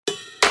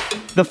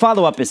The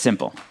follow-up is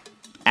simple.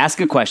 Ask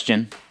a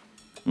question,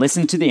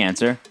 listen to the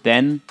answer,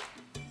 then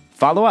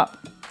follow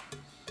up.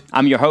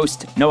 I'm your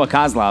host, Noah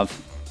Kozlov.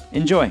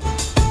 Enjoy.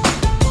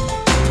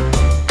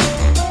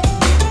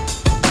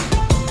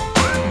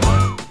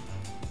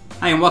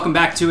 Hi, and welcome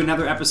back to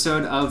another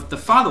episode of The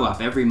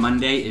Follow-Up. Every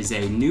Monday is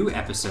a new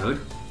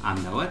episode.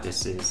 I'm Noah.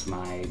 This is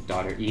my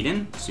daughter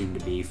Eden, soon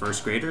to be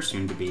first grader,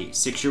 soon to be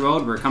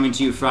 6-year-old. We're coming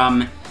to you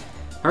from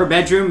her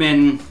bedroom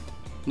in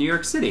New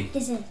York City.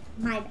 This is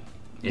my bed.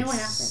 No one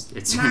else's.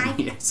 It's my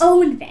yes.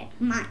 own bed.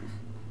 Mine.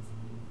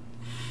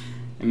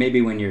 And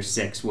maybe when you're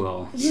 6,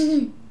 we'll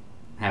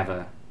have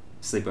a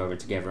sleepover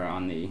together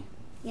on the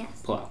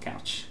Yes. pull-out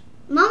couch.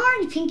 Mom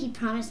already Pinky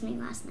promised me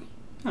last night.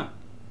 Oh.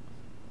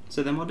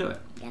 So then we'll do it.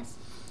 Yes.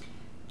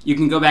 You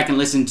can go back and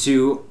listen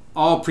to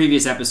all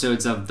previous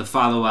episodes of The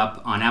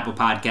Follow-Up on Apple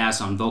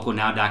Podcasts, on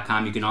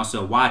VocalNow.com. You can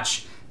also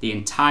watch the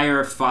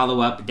entire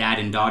Follow-Up Dad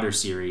and Daughter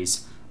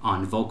series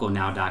on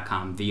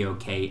VocalNow.com,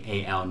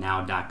 VOKAL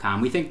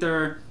now.com. We think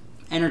they're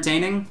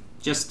entertaining,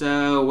 just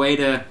a way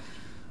to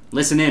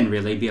listen in,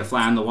 really, be a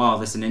fly on the wall,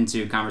 listen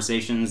into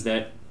conversations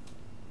that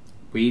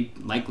we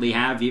likely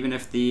have, even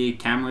if the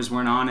cameras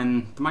weren't on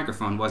and the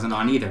microphone wasn't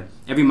on either.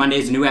 Every Monday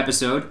is a new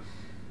episode.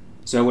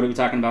 So what are we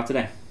talking about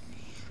today?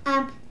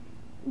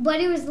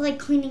 What it was like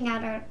cleaning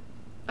out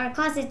our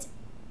closets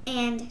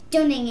and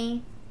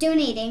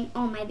donating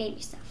all my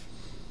baby stuff.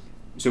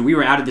 So we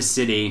were out of the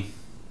city,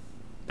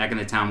 back in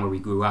the town where we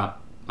grew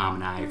up, Mom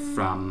and I,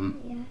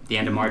 from the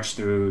end of March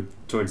through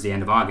towards the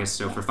end of August,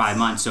 so for 5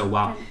 months. So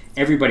while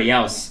everybody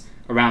else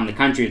around the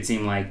country, it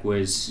seemed like,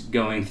 was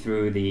going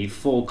through the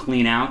full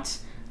clean out,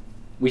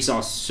 we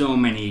saw so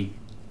many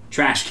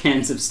trash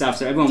cans of stuff,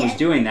 so everyone was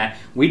doing that.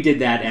 We did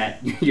that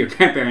at your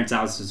grandparents'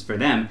 houses for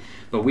them,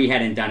 but we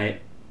hadn't done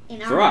it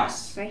for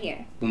us for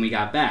here when we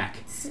got back.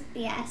 So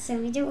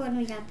we did it when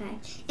we got back,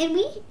 and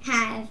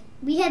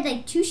we had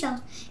like 2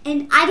 shelves,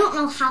 and I don't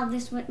know how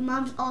this went.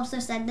 Mom also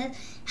said this,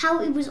 how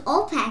it was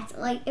all packed,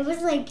 like it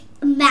was like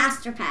a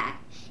master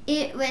pack.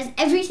 It was,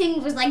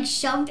 everything was like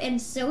shoved in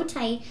so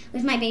tight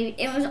with my baby.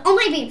 It was all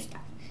my baby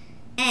stuff,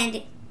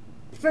 and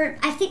for,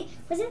 I think,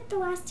 was it the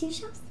last 2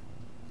 shelves?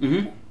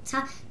 Mm-hmm.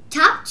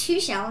 Top 2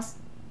 shelves.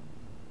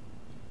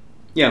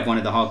 Yeah, one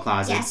of the hall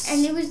closets. Yes,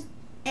 and it was,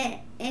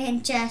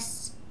 and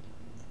just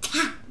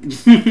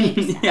packed.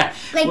 Yeah,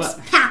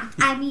 Packed.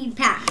 I mean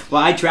packed.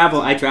 Well, I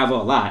travel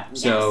a lot,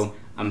 so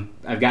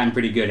I've gotten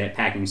pretty good at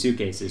packing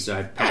suitcases. So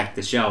I've packed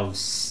the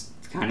shelves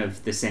kind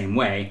of the same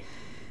way.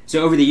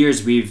 So over the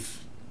years,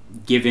 we've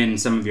given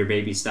some of your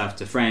baby stuff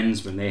to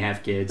friends when they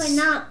have kids, but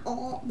not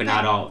all. But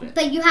not all of it.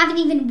 But you haven't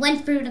even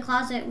went through the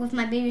closet with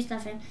my baby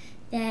stuff and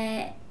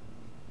that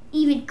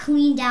even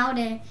cleaned out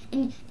and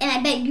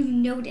I bet you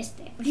noticed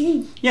it.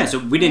 Yeah, so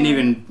we didn't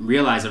even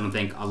realize, I don't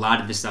think, a lot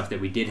of the stuff that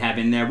we did have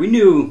in there.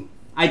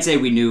 I'd say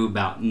we knew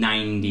about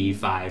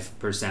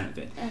 95% of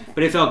it. Okay.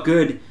 But it felt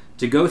good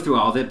to go through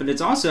all of it, but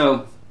it's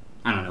also,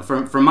 I don't know,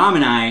 for Mom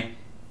and I,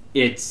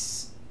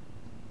 it's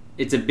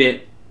a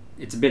bit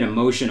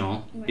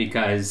emotional, right,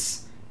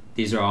 because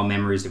these are all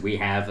memories that we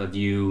have of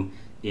you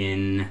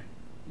in,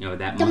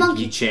 that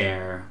monkey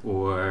chair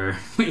or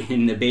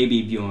in the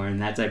baby Bjorn,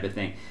 that type of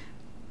thing.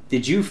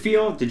 Did you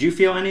feel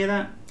any of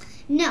that?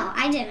 No,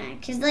 I didn't.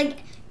 Because,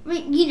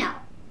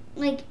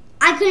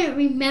 I couldn't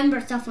remember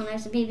stuff when I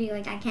was a baby.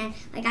 I can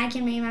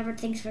remember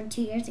things from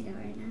 2 years ago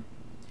right now.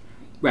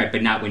 Right,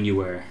 but not when you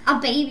were a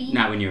baby.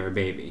 Not when you were a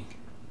baby.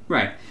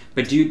 Right.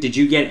 But did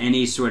you get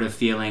any sort of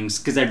feelings?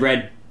 Because I've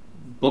read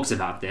books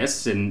about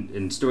this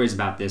and stories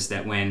about this,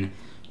 that when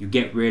you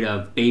get rid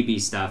of baby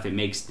stuff, it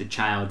makes the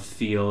child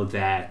feel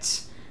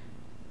that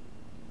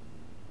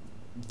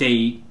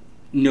they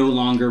no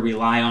longer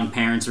rely on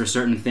parents for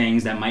certain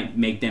things, that might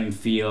make them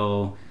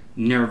feel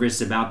nervous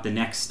about the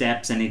next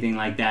steps, anything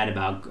like that,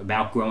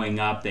 about growing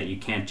up, that you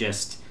can't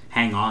just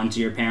hang on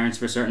to your parents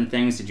for certain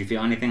things. Did you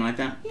feel anything like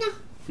that? No.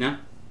 No?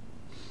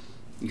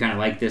 You kind of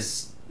like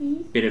this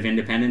bit of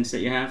independence that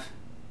you have?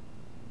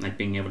 Like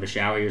being able to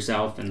shower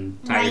yourself and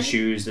tie your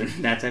shoes and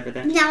that type of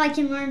thing? Now I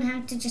can learn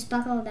how to just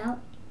buckle a belt.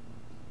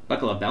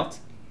 Buckle a belt?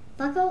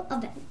 Buckle a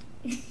belt.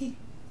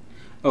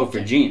 Oh,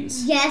 for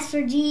jeans? Yes,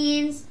 for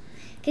jeans.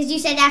 Because you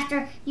said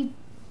you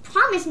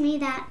promised me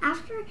that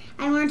after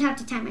I learned how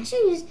to tie my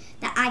shoes,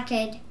 that I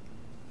could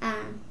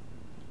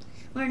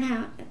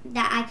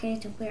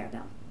wear a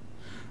belt.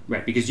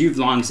 Right, because you've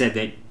long said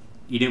that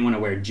you didn't want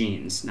to wear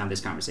jeans. Now this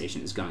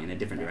conversation is going in a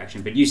different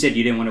direction, but you said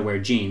you didn't want to wear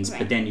jeans, right,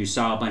 but then you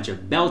saw a bunch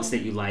of belts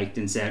that you liked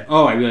and said,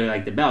 oh, I really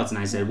like the belts. And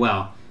I said,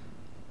 well,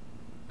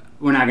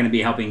 we're not going to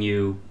be helping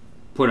you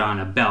put on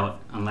a belt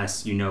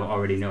unless you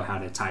already know how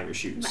to tie your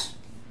shoes. Right.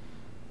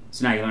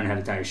 So now you learn how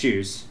to tie your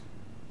shoes,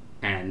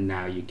 and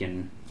now you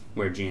can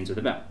wear jeans with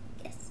a belt.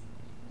 Yes.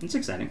 It's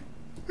exciting.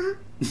 Huh?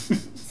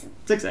 It's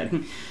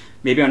exciting.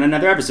 Maybe on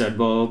another episode,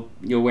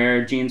 you'll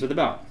wear jeans with a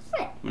belt.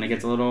 Right. When it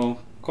gets a little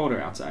colder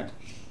outside,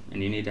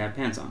 and you need to have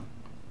pants on.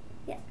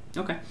 Yeah.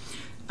 Okay.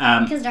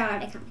 Because they're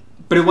already coming.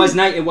 But it was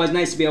nice. It was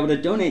nice to be able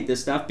to donate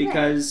this stuff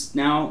because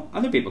now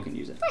other people can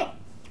use it. Right.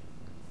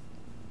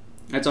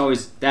 That's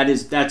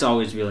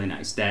always really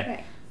nice that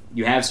Right.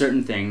 you have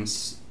certain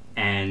things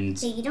and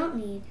that you don't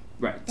need,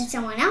 right. that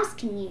someone else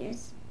can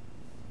use.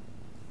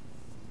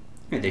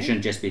 Right, they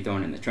shouldn't just be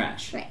thrown in the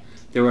trash. Right.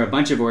 There were a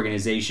bunch of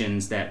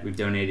organizations that we've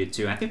donated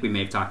to. I think we may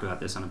have talked about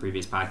this on a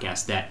previous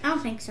podcast I don't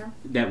think so.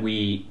 that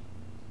we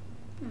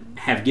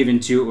have given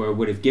to or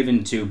would have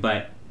given to,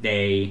 but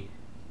they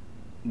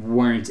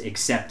weren't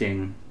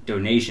accepting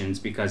donations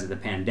because of the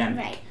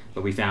pandemic. Right.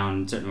 But we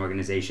found certain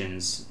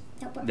organizations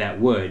That that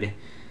would.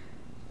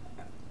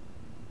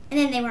 And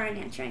then they weren't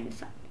answering the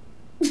phone.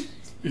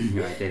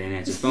 Right, they didn't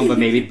answer the phone, but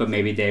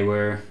maybe they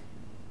were.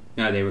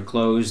 No, they were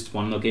closed.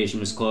 One location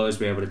was closed.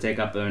 We were able to take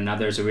up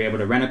another, so we were able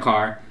to rent a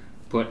car,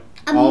 put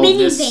A all minivan.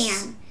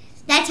 this.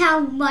 That's how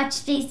much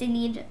space they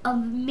need. A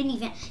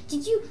minivan.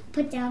 Did you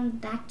put down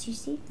back two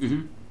seats?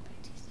 Mm-hmm.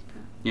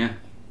 Yeah.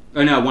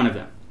 Oh no, one of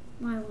them.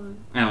 My one.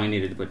 I only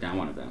needed to put down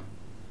one of them.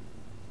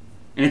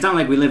 And it's not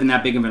like we live in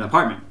that big of an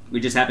apartment. We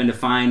just happened to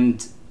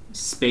find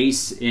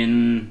space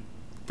in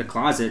the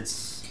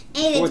closets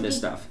for this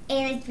stuff.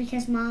 And it's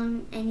because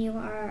Mom and you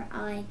are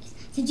like,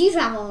 since you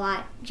travel a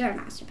lot, you're a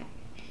master packer.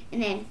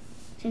 And then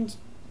since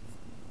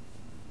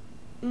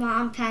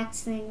Mom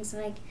packs things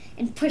like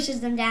and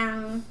pushes them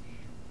down,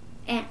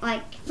 and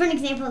like for an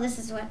example, this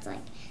is what it's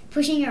like: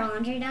 pushing your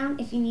laundry down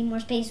if you need more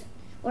space,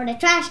 or the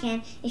trash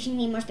can if you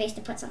need more space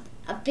to put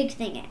a big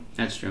thing in.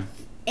 That's true.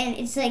 And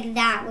it's like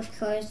that with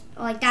clothes.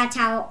 Like that's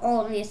how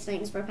all of these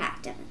things were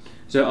packed in.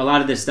 So a lot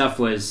of this stuff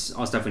was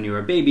all stuff when you were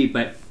a baby,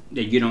 but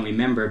that you don't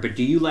remember. But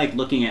do you like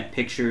looking at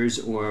pictures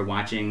or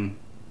watching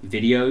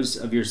videos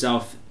of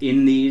yourself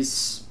in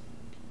these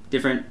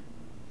different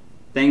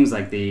things,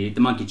 like the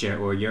monkey chair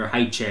or your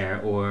high chair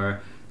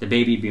or the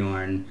baby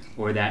Bjorn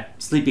or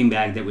that sleeping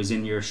bag that was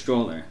in your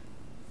stroller?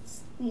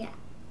 Yeah.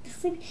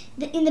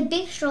 In the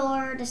big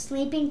stroller, the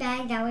sleeping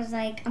bag that was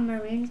like a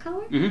maroon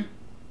color. Mm-hmm.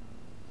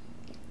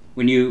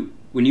 When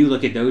you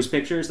look at those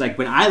pictures, like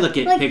when I look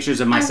at Like, pictures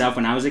of myself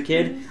when I was a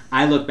kid,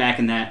 I look back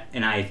in that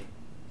and I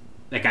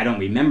don't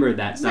remember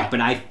that stuff,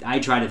 Right. but I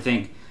try to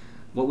think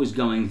what was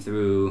going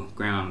through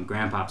Grandma and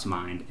Grandpop's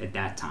mind at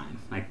that time.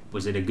 Like,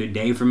 was it a good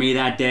day for me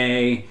that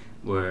day?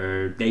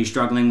 Were they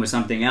struggling with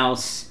something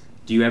else?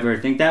 Do you ever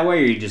think that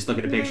way, or you just look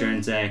at a picture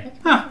and say,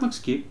 "Huh, looks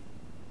cute"?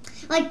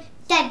 Like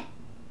that.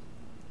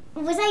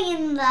 Was I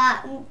in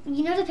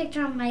the? The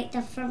picture on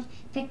the front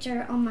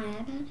picture on my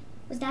iPad.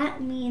 Was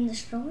that me in the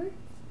stroller?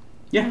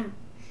 Yeah. No.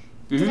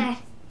 Mm-hmm. Did I?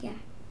 Yeah.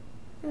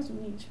 That was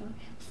me in the stroller.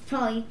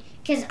 Probably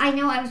because I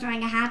know I was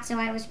wearing a hat, so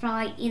I was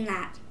probably in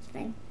that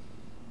thing.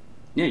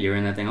 Yeah, you're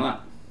in that thing a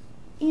lot.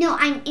 No,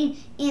 I'm in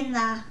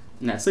the.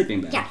 In that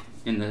sleeping bag. Yeah.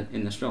 In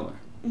the stroller.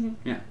 Mhm.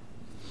 Yeah.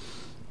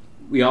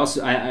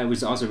 I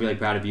was also really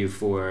proud of you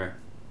for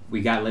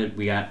we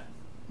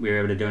were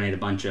able to donate a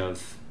bunch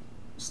of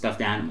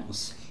stuffed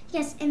animals.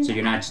 Yes, and So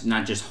you're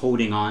not just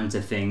holding on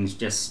to things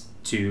just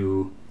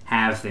to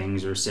have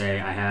things or say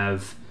I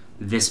have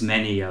this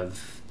many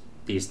of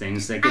these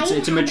things. Like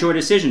it's a mature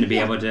decision to be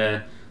able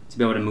to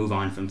move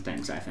on from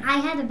things, I think. I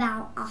had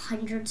about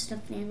 100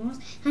 stuffed animals.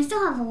 I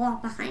still have a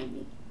lot behind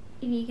me,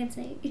 if you can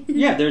say.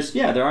 Yeah,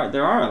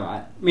 there are a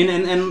lot. I mean,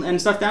 and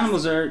stuffed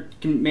animals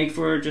can make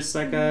for just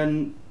like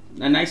a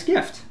nice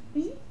gift.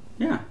 Mm-hmm.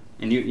 Yeah,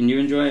 and you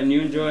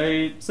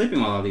enjoy sleeping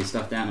with all these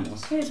stuffed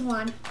animals. Here's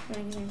one, for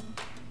example.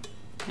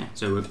 Yeah,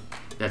 so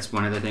that's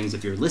one of the things.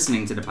 If you're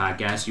listening to the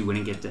podcast, you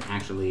wouldn't get to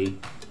actually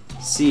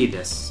see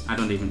this.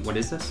 What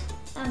is this?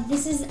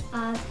 This is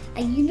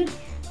a unicorn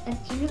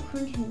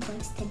who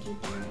likes to do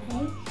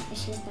ballet. And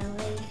she's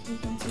ballet, if you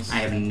can see. I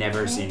have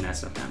never seen that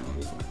stuffed animal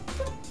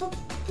before.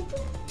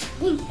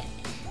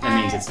 That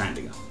means it's time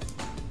to go.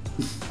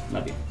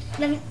 Love you.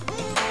 Let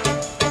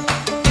me.